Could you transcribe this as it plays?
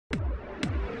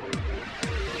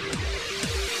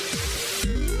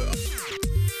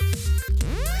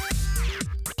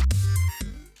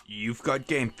you've got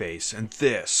Game Face, and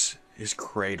this is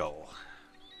Cradle.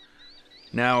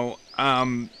 Now,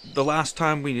 the last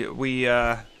time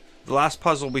the last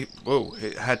puzzle we, whoa,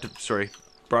 it had to, sorry,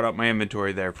 brought up my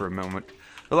inventory there for a moment.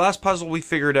 The last puzzle we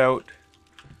figured out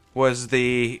was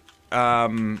the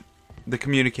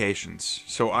communications,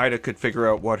 so Ida could figure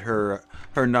out what her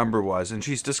number was, and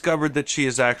she's discovered that she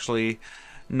is actually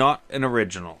not an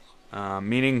original,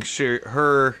 meaning she's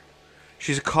a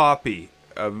copy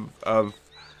of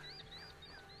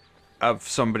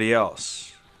somebody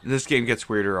else. This game gets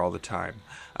weirder all the time.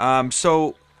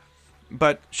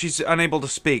 But she's unable to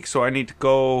speak, so I need to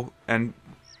go and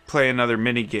play another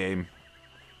mini game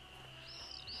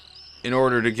in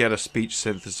order to get a speech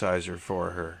synthesizer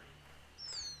for her.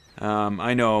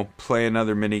 I know, play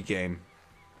another mini game.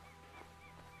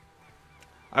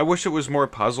 I wish it was more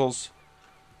puzzles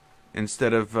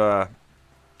instead of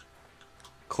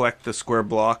collect the square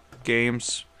block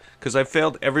games, because I've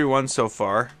failed every one so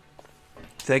far.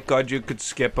 Thank God you could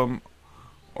skip them,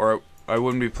 or I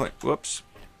wouldn't be playing. Whoops,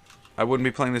 I wouldn't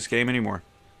be playing this game anymore.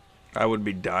 I would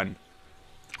be done.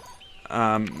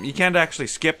 You can't actually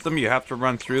skip them. You have to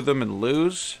run through them and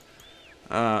lose.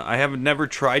 I have never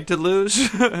tried to lose.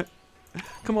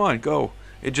 Come on, go.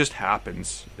 It just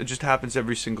happens. It just happens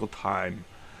every single time.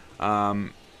 I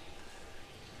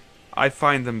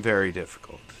find them very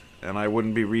difficult, and I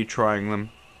wouldn't be retrying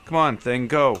them. Come on, thing,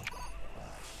 go.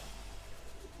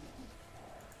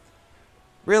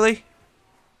 Really?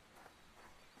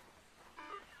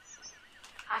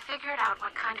 I figured out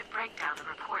what kind of breakdown the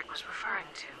report was referring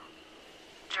to.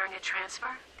 During a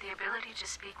transfer, the ability to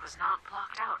speak was not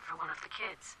blocked out for one of the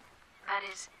kids. That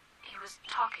is, he was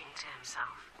talking to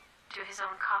himself, to his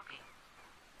own copy.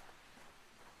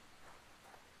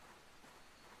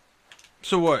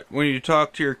 So what, when you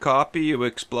talk to your copy, you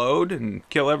explode and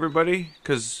kill everybody?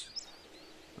 Because,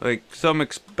 like, some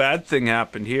bad thing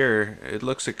happened here. It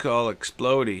looks like all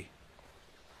explodey.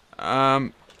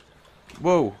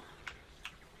 Whoa.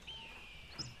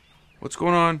 What's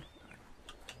going on?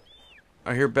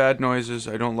 I hear bad noises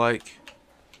I don't like.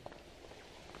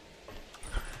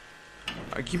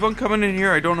 I keep on coming in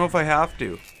here. I don't know if I have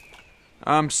to.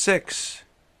 6.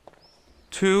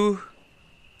 2,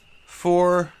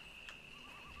 4,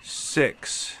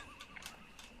 6.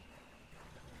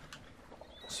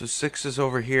 So 6 is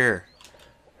over here.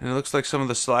 And it looks like some of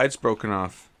the slides broken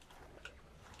off.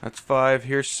 That's 5.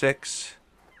 Here's 6.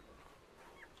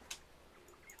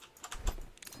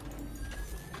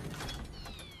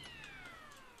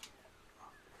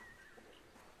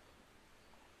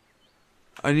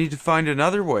 I need to find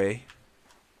another way.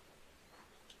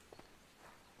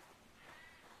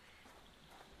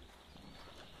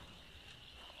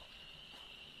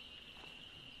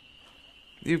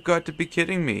 You've got to be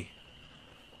kidding me.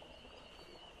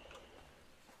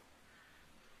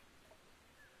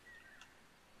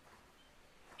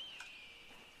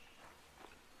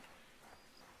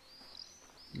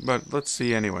 But let's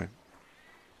see anyway.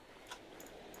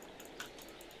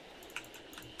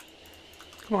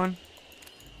 Come on.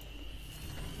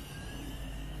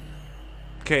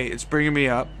 Okay, it's bringing me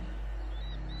up.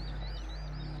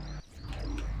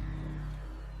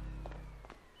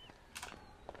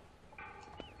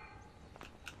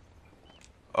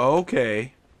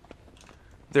 Okay.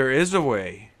 There is a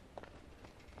way.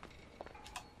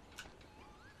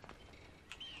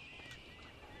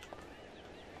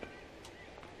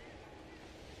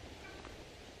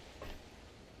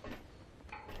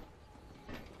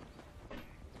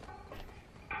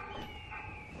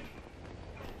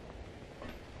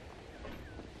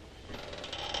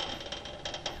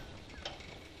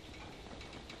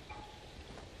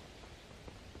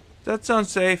 That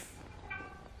sounds safe.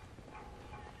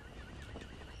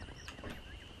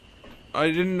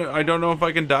 I don't know if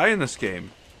I can die in this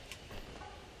game.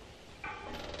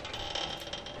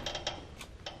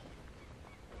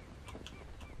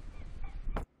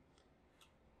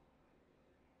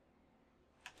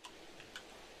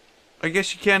 I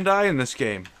guess you can die in this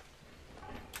game.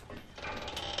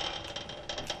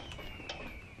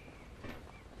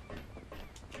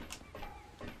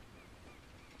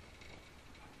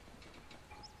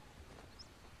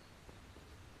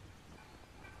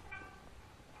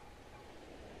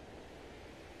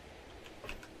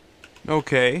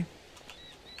 Okay.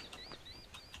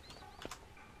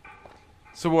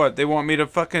 So what, they want me to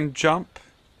fucking jump?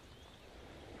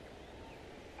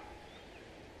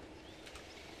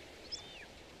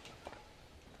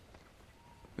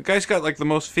 The guy's got like the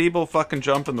most feeble fucking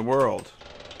jump in the world.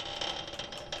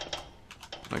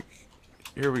 Like,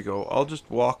 here we go. I'll just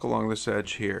walk along this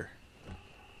edge here.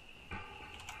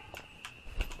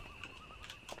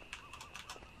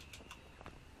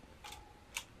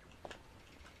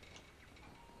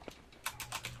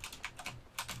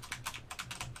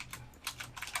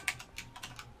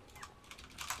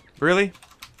 Really?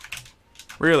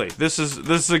 Really? This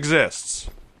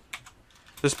exists.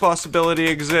 This possibility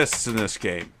exists in this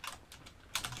game.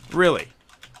 Really?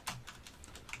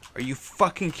 Are you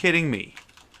fucking kidding me?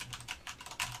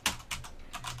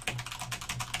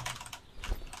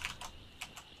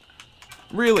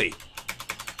 Really?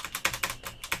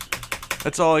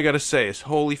 That's all I gotta say is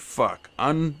holy fuck.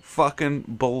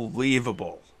 Unfucking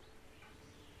believable.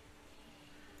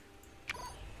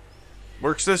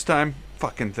 Works this time.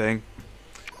 Fucking thing.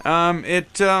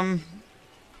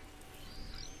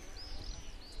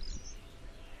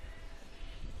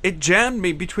 It jammed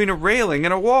me between a railing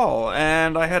and a wall,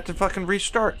 and I had to fucking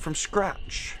restart from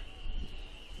scratch.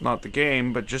 Not the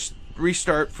game, but just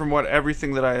restart from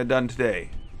everything that I had done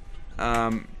today.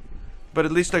 But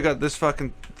at least I got this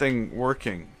fucking thing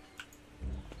working.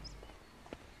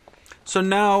 So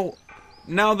now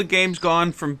the game's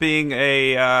gone from being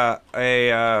a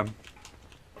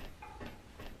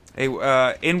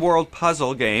in-world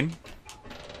puzzle game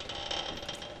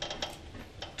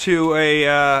to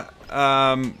a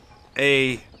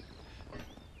 3D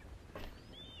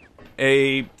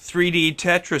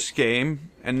Tetris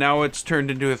game, and now it's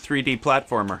turned into a 3D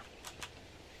platformer.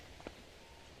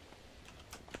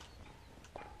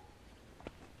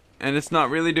 And it's not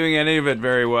really doing any of it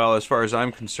very well as far as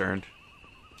I'm concerned.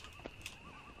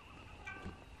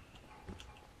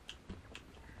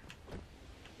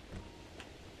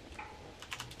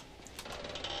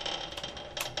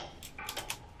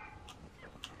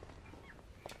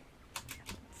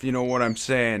 If you know what I'm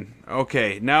saying.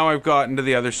 Okay, now I've gotten to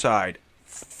the other side.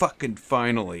 Fucking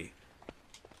finally.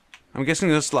 I'm guessing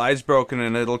the slide's broken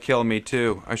and it'll kill me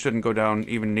too. I shouldn't go down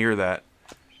even near that.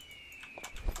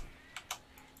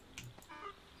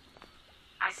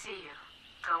 I see you.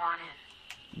 Go on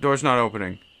in. Door's not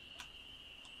opening.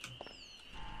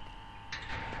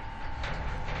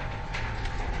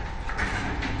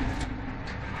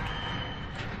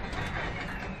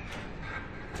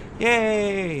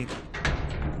 Yay!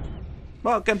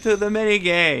 Welcome to the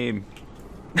minigame!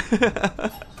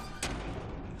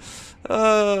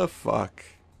 Oh, fuck.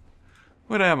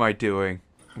 What am I doing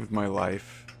with my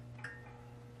life?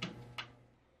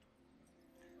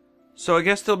 So I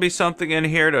guess there'll be something in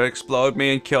here to explode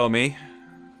me and kill me.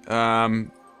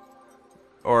 Or,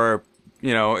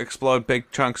 you know, explode big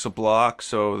chunks of blocks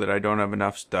so that I don't have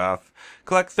enough stuff.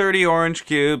 Collect 30 orange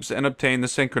cubes and obtain the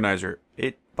synchronizer.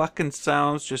 It fucking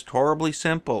sounds just horribly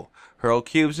simple. Hurl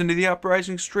cubes into the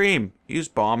uprising stream. Use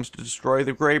bombs to destroy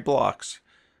the gray blocks.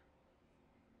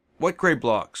 What gray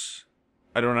blocks?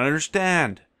 I don't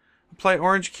understand. Apply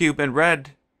orange cube and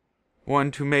red one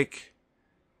to make...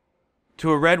 to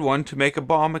a red one to make a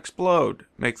bomb explode.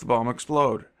 Make the bomb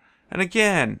explode. And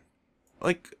again.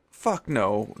 Like, fuck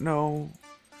no. No.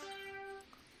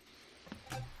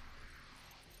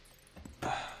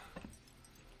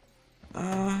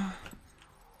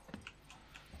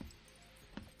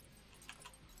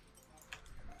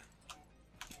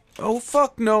 Oh,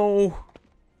 fuck no.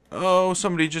 Oh,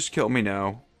 somebody just kill me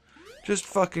now. Just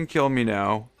fucking kill me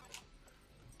now.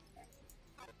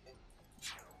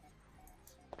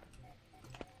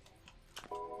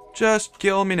 Just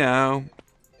kill me now.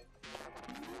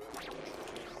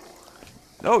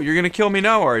 Oh, you're gonna kill me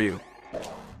now, are you?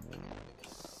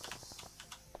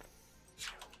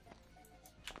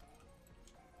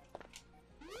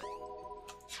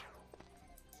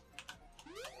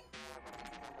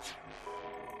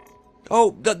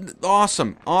 Oh,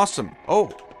 awesome, awesome.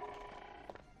 Oh.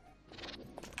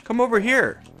 Come over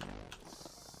here.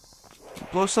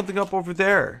 Blow something up over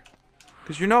there.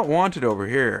 Because you're not wanted over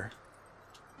here.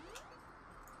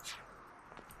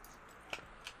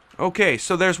 Okay,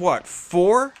 so there's what?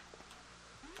 4?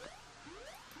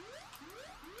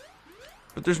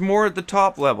 But there's more at the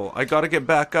top level. I gotta get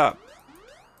back up.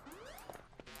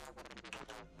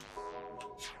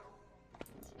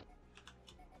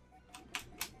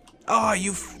 Oh,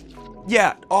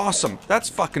 yeah, awesome. That's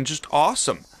fucking just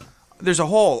awesome. There's a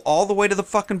hole all the way to the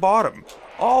fucking bottom.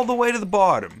 All the way to the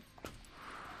bottom.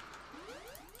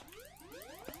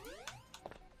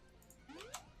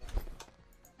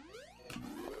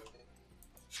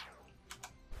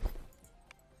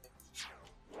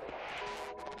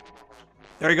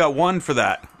 There, I got 1 for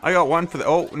that. I got 1 for that.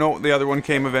 Oh, no, the other one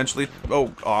came eventually.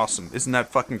 Oh, awesome. Isn't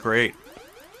that fucking great?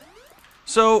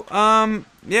 So,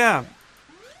 yeah.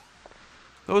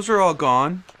 Those are all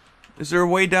gone. Is there a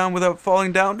way down without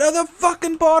falling down to the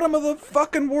fucking bottom of the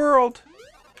fucking world?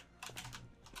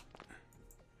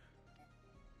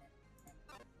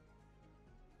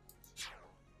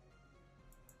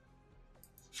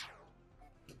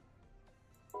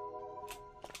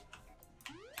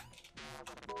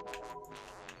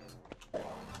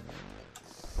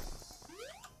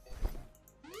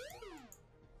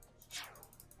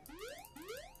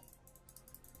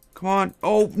 Come on.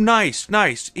 Oh, nice,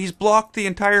 nice. He's blocked the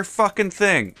entire fucking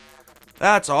thing.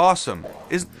 That's awesome.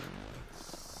 This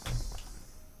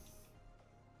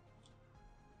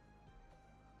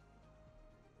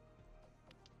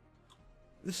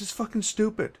is fucking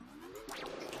stupid.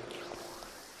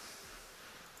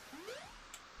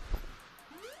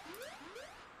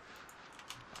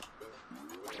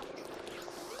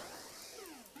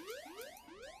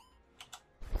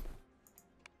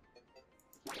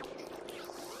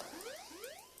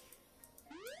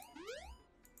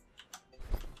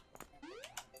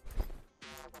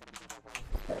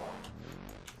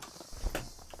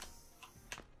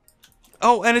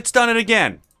 Oh, and it's done it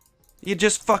again. You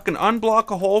just fucking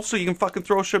unblock a hole so you can fucking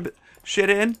throw shit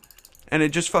in, and it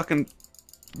just fucking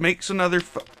makes another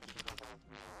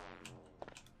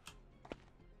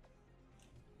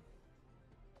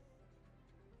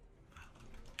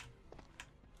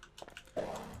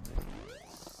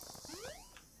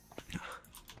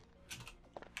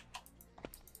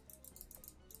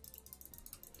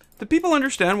Do people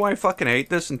understand why I fucking hate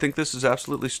this and think this is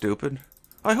absolutely stupid?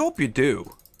 I hope you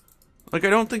do. Like,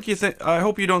 I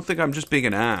hope you don't think I'm just being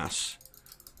an ass.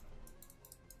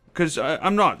 Because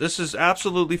I'm not. This is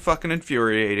absolutely fucking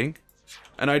infuriating.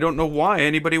 And I don't know why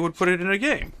anybody would put it in a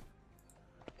game.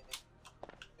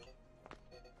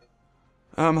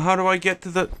 How do I get to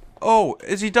the... Oh,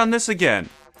 has he done this again?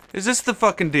 Is this the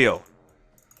fucking deal?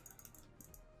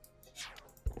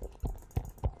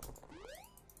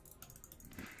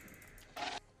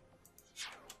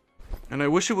 And I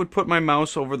wish it would put my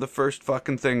mouse over the first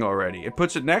fucking thing already. It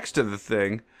puts it next to the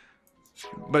thing.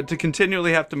 But to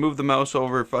continually have to move the mouse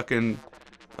over fucking...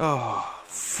 Oh,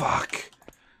 fuck.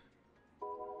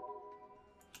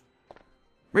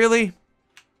 Really?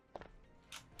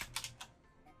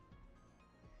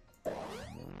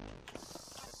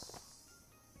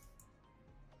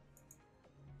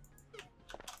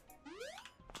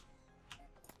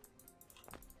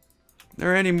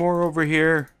 There any more over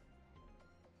here?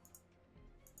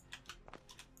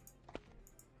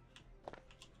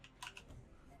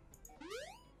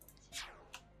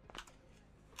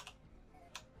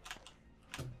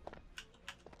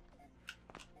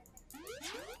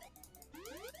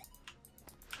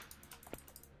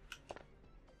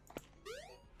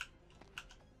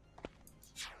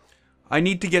 I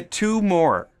need to get two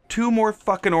more. Two more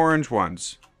fucking orange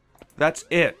ones. That's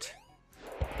it.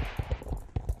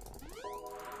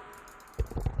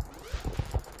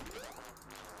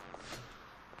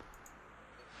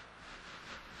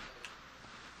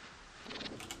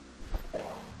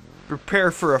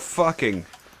 Prepare for a fucking.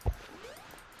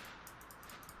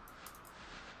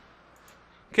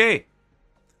 Okay.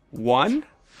 1,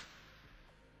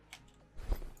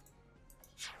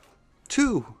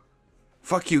 2.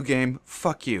 Fuck you, game.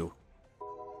 Fuck you.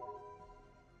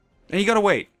 And you gotta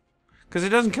wait. Because it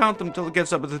doesn't count them till it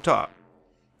gets up at the top.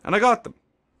 And I got them.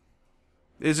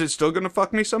 Is it still gonna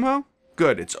fuck me somehow?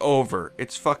 Good, it's over.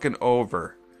 It's fucking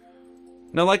over.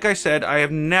 Now, like I said, I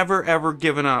have never ever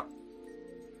given up.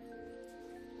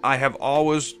 I have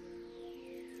always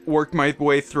worked my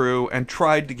way through and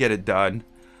tried to get it done.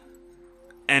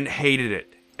 And hated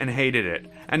it. And hated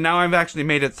it. And now I've actually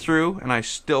made it through, and I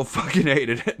still fucking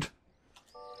hated it.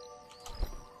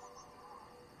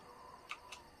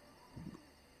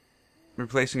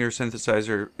 Replacing your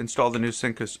synthesizer. Install the new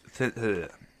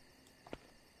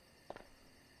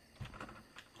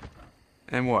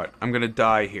And what? I'm gonna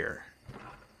die here.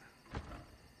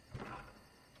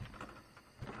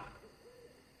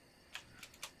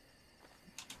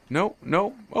 No,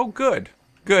 no. Oh, good.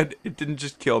 Good. It didn't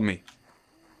just kill me.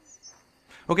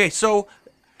 Okay, so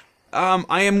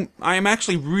I am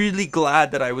actually really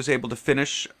glad that I was able to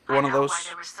finish one of those. I know why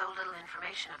there was so little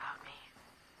information about me.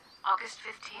 August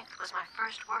 15th was my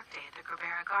first workday at the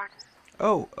Grabera Garden.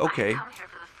 Oh, okay. I had come here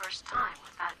for the first time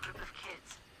with that group of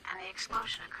kids, and the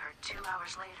explosion occurred 2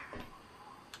 hours later.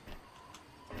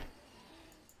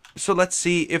 So let's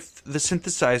see if the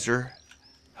synthesizer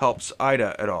helps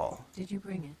Ida at all. Did you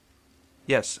bring it?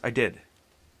 Yes, I did.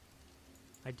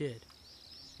 I did.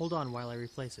 Hold on while I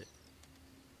replace it.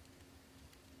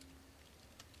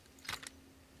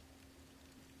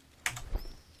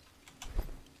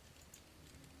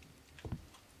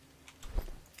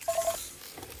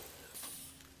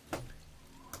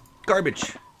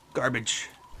 Garbage. Garbage.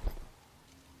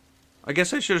 I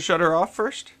guess I should have shut her off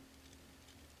first.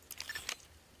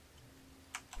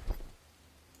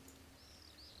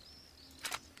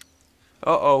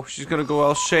 Uh-oh, she's gonna go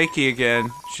all shaky again.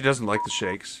 She doesn't like the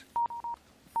shakes.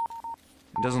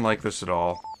 Doesn't like this at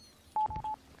all.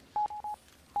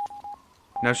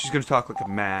 Now she's gonna talk like a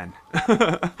man.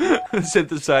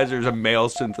 Synthesizer is a male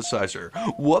synthesizer.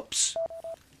 Whoops.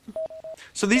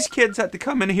 So these kids had to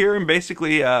come in here and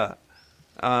basically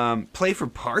play for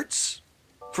parts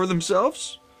for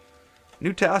themselves?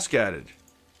 New task added.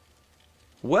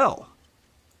 Well.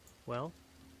 Well,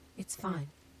 It's fine.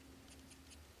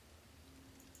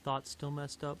 thoughts still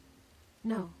messed up?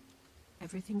 No,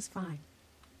 everything's fine.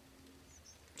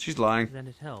 She's lying. Then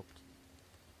it helped.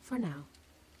 For now.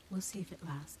 We'll see if it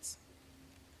lasts.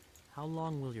 How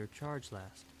long will your charge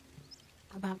last?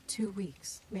 About 2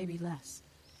 weeks, maybe less.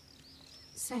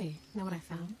 Say, know what I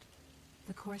found?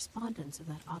 The correspondence of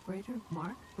that operator,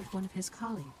 Mark, with one of his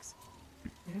colleagues.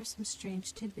 There are some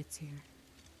strange tidbits here.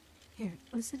 Here,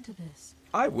 listen to this.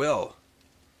 I will.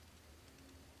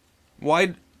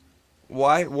 Why?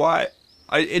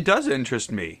 It does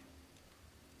interest me.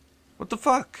 What the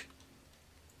fuck?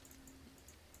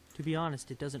 To be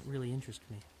honest, it doesn't really interest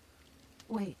me.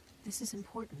 Wait, this is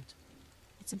important.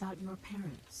 It's about your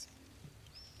parents.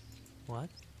 What?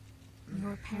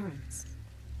 Your parents.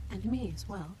 And me as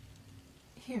well.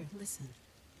 Here, listen.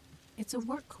 It's a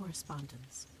work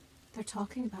correspondence. They're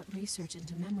talking about research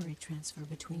into memory transfer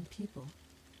between people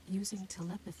using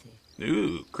telepathy.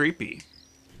 Ooh, creepy.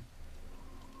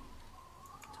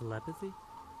 Telepathy?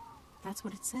 That's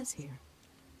what it says here.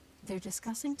 They're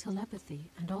discussing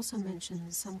telepathy and also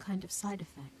mention some kind of side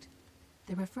effect.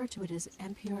 They refer to it as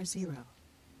MPR0,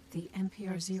 the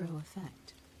MPR0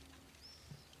 effect.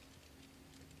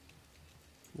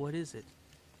 What is it?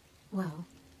 Well,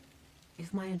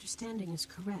 if my understanding is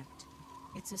correct,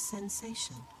 it's a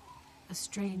sensation, a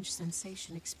strange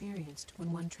sensation experienced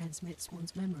when one transmits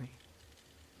one's memory.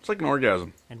 It's like an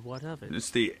orgasm. And what of it? It's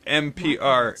the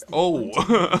MPRO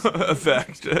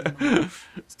effect.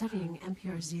 Studying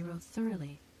MPR0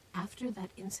 thoroughly after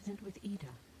that incident with Ida.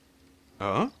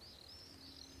 Huh?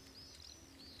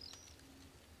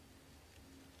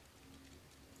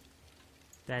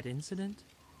 That incident?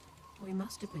 We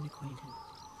must have been acquainted.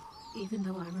 Even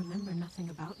though I remember nothing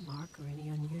about Mark or any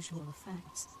unusual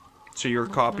effects. So you're a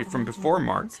What copy can I from imagine before the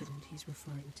Mark. incident he's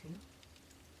referring to?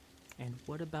 And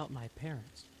what about my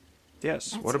parents?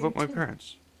 Yes, That's what about here my too.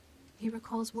 parents? He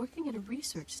recalls working at a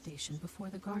research station before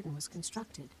the garden was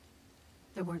constructed.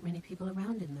 There weren't many people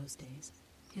around in those days.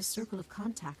 His circle of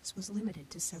contacts was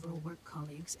limited to several work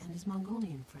colleagues and his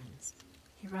Mongolian friends.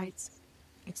 He writes,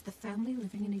 "It's the family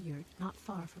living in a yurt not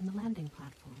far from the landing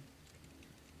platform."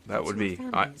 That would be That's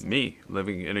your family, isn't me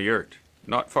living in a yurt,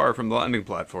 not far from the landing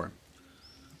platform.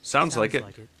 Sounds like it.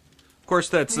 Of course,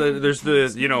 that's there's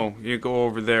the you go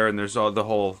over there and there's all the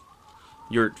whole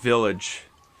yurt village.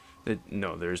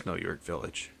 No, there's no yurt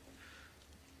village.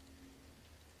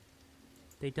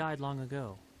 They died long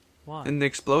ago. Why? In the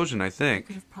explosion, I He think.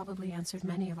 could have probably answered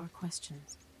many of our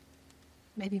questions.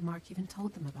 Maybe Mark even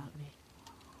told them about me.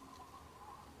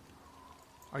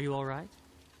 Are you all right?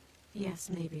 Yes,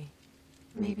 maybe.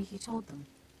 Maybe he told them.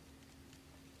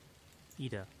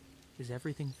 Ida, is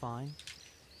everything fine?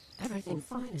 Everything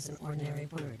fine is an ordinary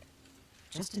word.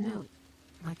 Just a note.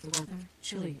 Like the weather,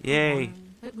 chilly. or Yay.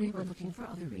 warm, but we were looking for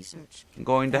other research. I'm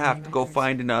going to have Family to go records,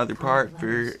 find another part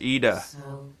for letters. Ida.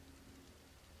 So...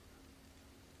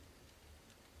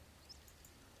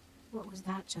 What was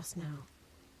that just now?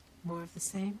 More of the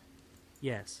same?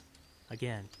 Yes.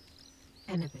 Again.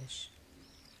 Enibish.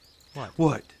 What?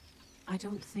 What? I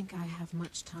don't think I have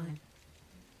much time.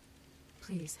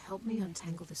 Please help me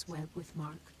untangle this web with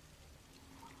Mark.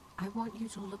 I want you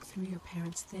to look through your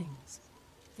parents' things.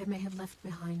 They may have left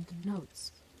behind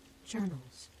notes,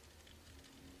 journals.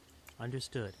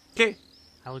 Understood. Okay,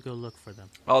 I will go look for them.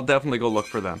 I'll definitely go look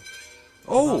for them.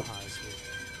 Oh! Baja is here.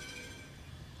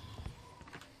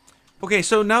 Okay,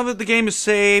 so now that the game is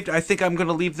saved, I think I'm going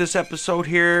to leave this episode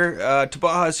here.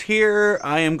 Tabaha's here.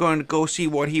 I am going to go see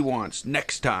what he wants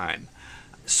next time.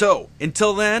 So,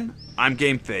 until then, I'm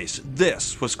Gameface.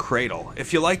 This was Cradle.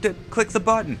 If you liked it, click the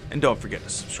button, and don't forget to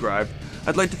subscribe.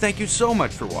 I'd like to thank you so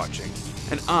much for watching,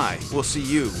 and I will see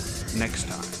you next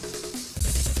time.